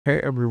Hey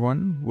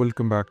everyone,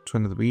 welcome back to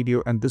another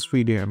video, and this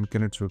video I'm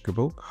gonna talk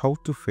about how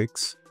to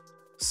fix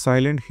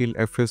Silent Hill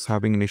FS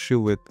having an issue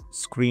with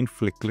screen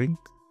flickering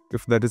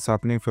if that is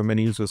happening for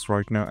many users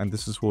right now, and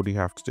this is what you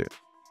have to do.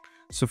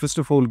 So first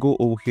of all, go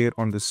over here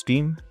on the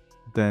Steam,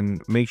 then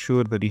make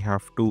sure that you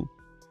have to,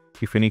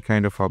 if any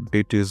kind of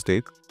update is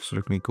there. So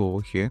let me go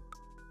over here.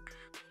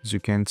 As you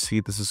can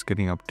see, this is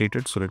getting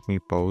updated, so let me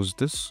pause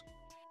this.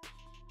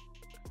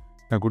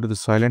 Now go to the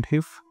Silent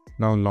Hill,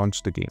 now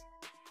launch the game.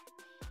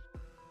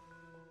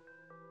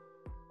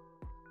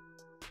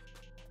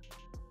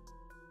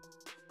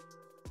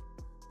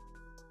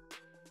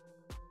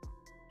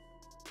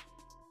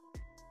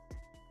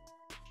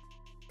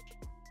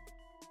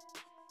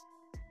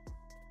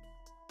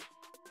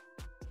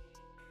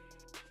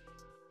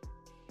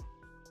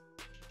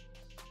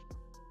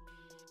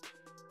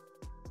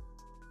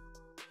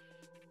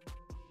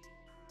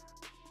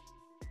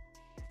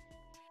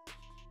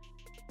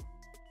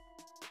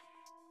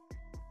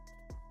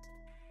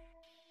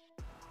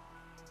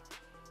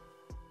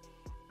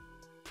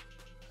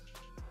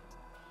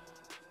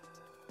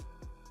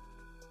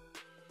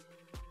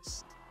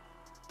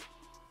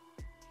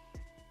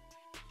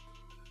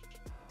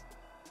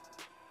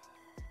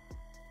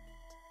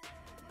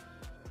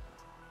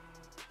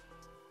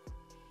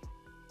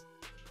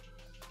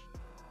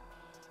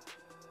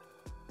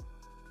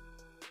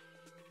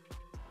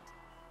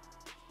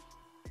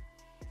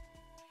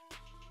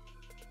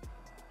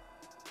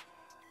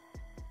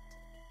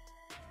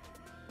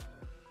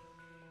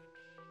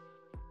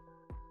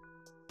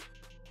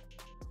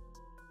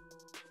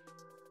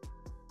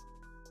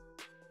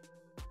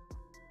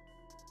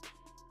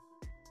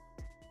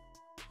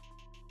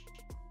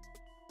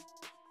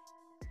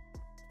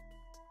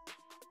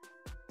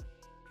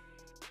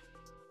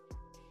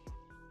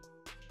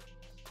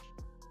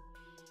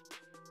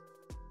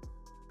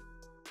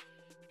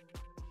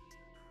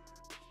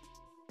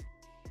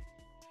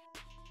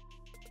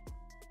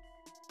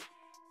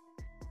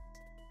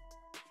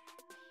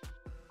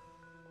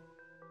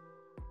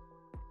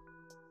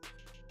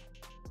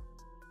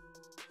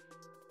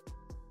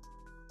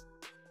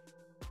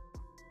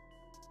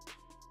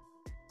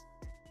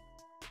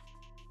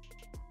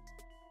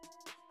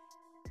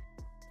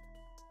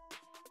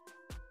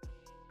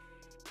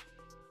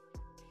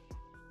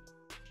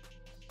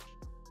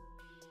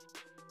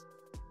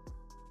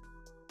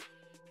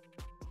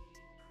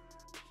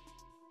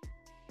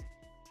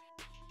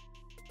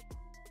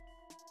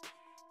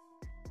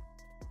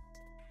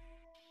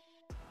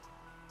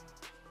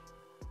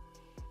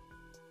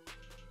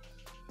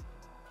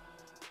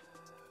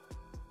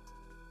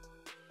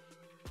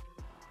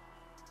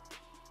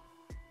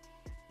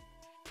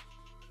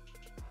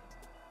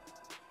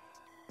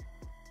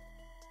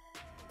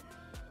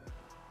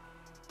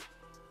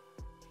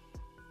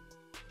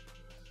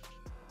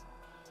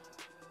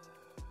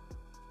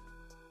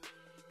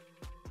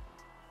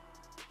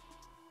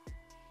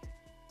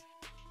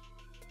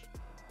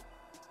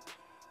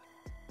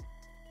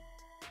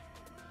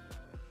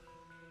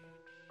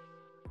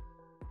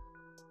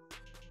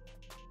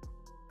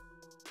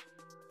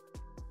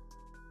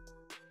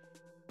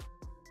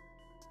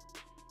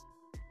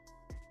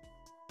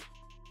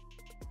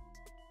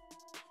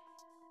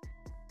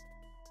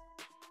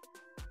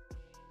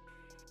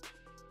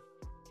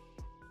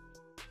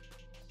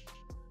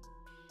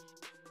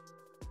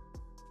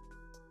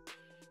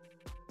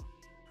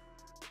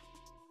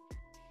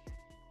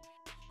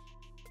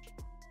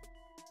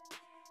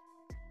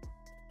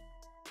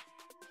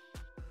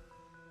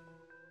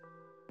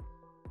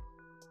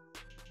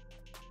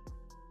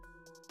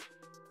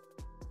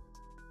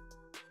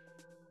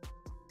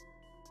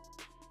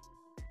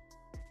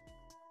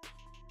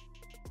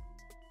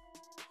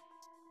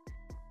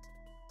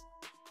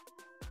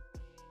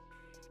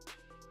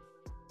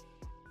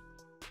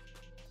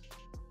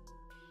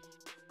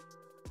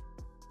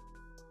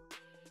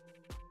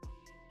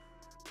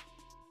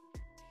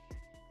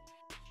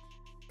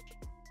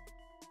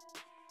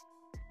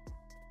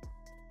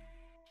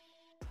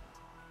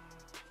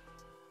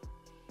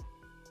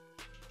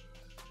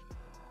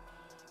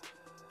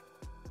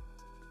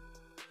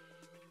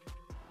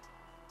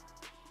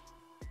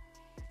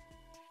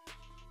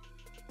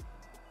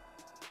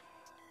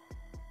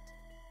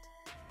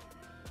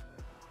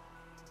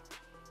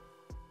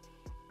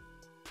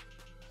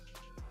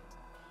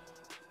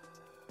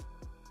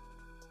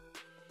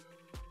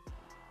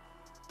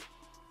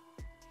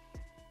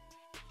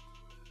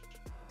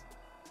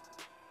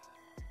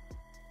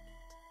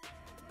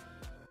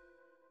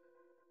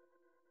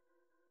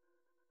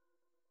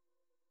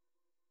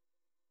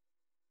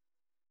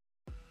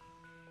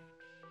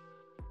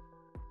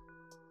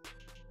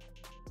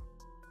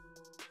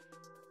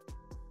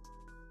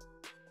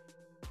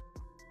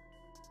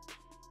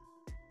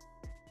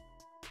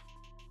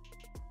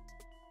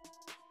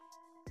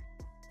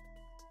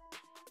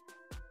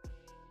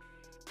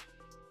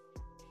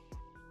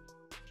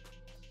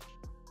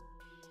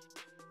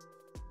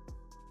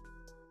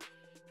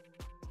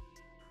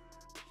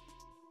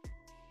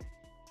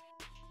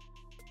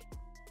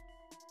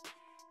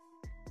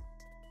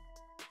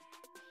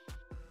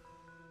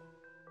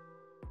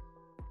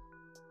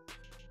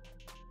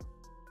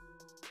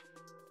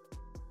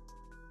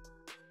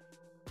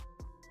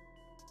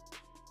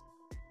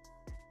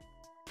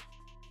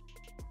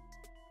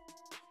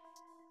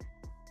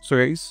 So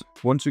guys,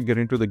 once you get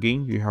into the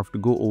game, you have to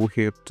go over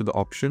here to the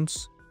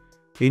options.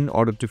 In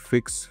order to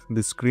fix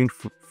the screen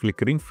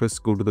flickering,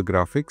 first go to the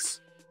graphics.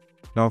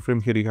 Now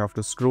from here you have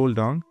to scroll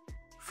down.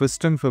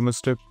 First and foremost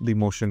step, the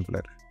motion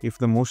blur. If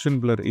the motion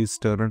blur is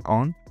turned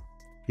on,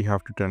 you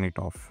have to turn it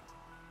off.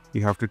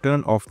 You have to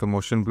turn off the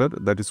motion blur.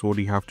 That is what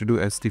you have to do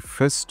as the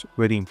first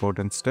very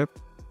important step,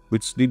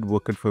 which did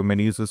work out for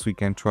many users. We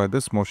can try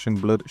this. Motion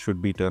blur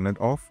should be turned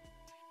off,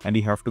 and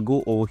you have to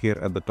go over here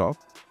at the top.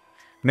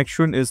 Next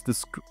one is the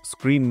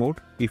screen mode.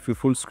 If you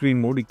full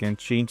screen mode, you can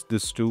change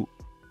this to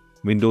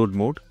windowed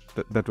mode.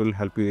 That will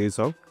help you guys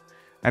out.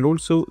 And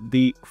also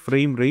the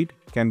frame rate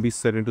can be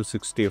set into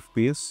 60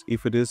 fps.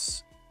 If it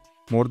is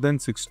more than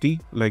 60,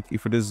 like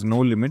if it is no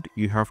limit,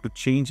 you have to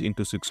change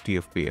into 60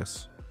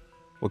 fps.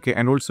 Okay,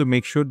 and also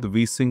make sure the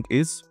VSync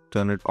is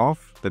turned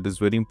off. That is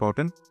very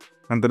important.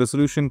 And the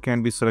resolution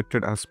can be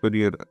selected as per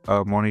your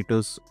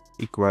monitor's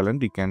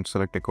equivalent. You can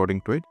select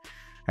according to it.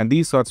 And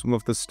these are some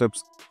of the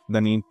steps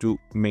that need to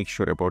make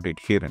sure about it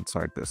here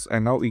inside this.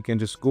 And now you can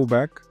just go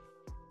back.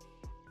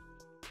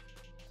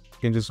 You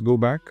can just go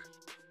back.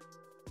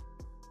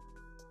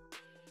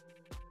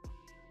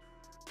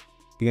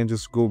 You can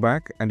just go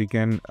back and you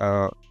can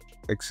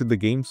exit the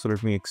game. So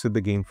let me exit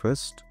the game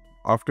first.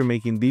 After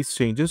making these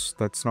changes,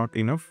 that's not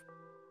enough.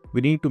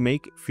 We need to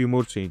make a few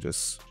more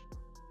changes.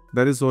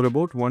 That is all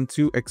about. Once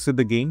you exit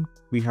the game,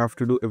 we have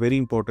to do a very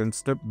important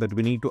step, that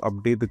we need to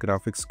update the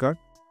graphics card.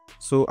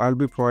 So I'll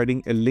be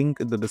providing a link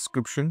in the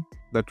description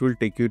that will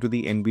take you to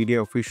the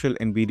NVIDIA official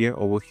NVIDIA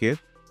over here.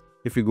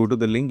 If you go to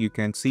the link, you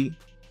can see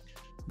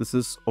this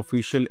is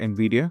official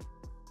NVIDIA.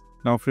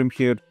 Now from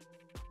here,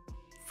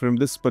 from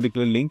this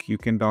particular link, you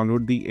can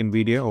download the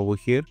NVIDIA over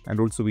here, and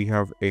also we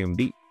have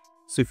AMD.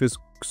 So if you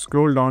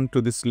scroll down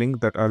to this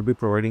link that I'll be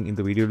providing in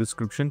the video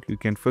description, you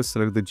can first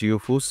select the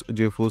GeForce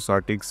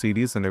RTX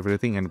series and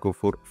everything and go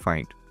for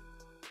find.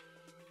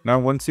 Now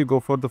once you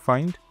go for the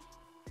find,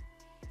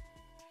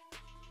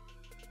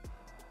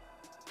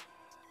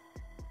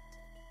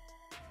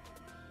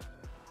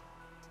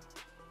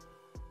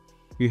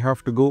 you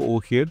have to go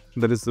over here.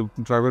 That is the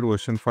driver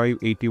version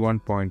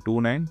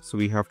 581.29. So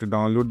we have to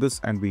download this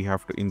and we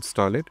have to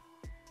install it.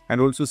 And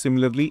also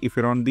similarly, if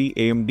you're on the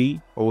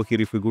AMD, over here,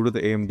 if you go to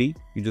the AMD,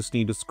 you just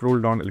need to scroll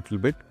down a little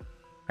bit.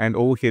 And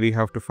over here, you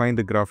have to find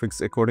the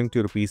graphics according to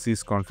your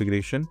PC's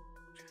configuration.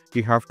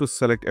 You have to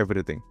select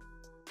everything.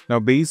 Now,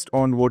 based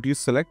on what you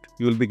select,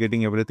 you will be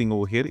getting everything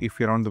over here. If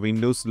you're on the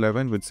Windows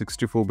 11 with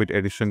 64-bit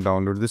edition,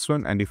 download this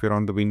one. And if you're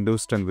on the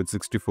Windows 10 with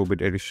 64-bit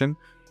edition,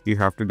 you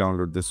have to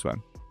download this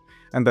one.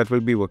 And that will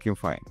be working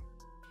fine.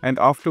 And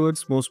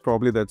afterwards, most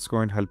probably that's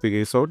going to help you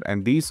guys out.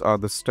 And these are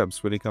the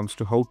steps when it comes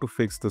to how to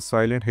fix the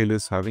Silent Hill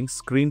is having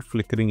screen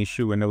flickering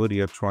issue whenever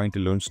you are trying to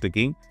launch the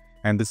game.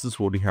 And this is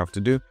what you have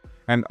to do.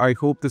 And I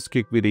hope this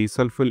quick video is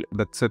helpful.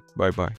 That's it. Bye bye.